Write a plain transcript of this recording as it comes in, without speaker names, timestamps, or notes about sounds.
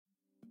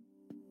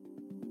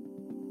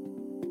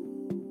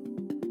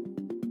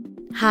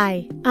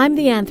Hi, I'm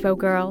the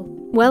AnthroGirl.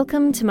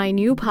 Welcome to my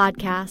new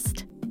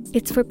podcast.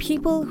 It's for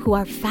people who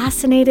are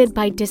fascinated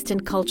by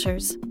distant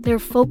cultures, their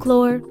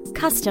folklore,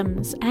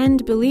 customs,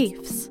 and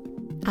beliefs.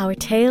 Our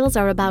tales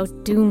are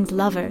about doomed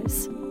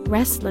lovers,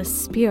 restless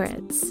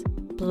spirits,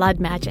 blood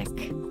magic,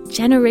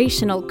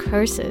 generational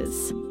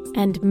curses,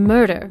 and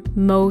murder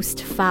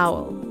most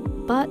foul,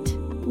 but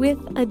with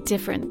a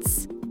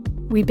difference.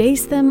 We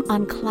base them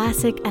on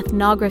classic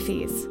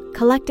ethnographies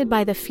collected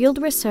by the field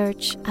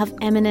research of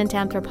eminent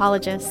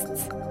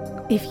anthropologists.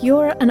 If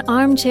you're an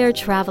armchair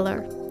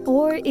traveler,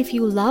 or if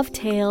you love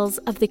tales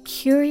of the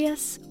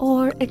curious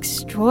or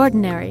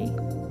extraordinary,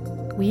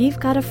 we've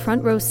got a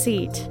front row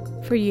seat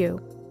for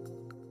you.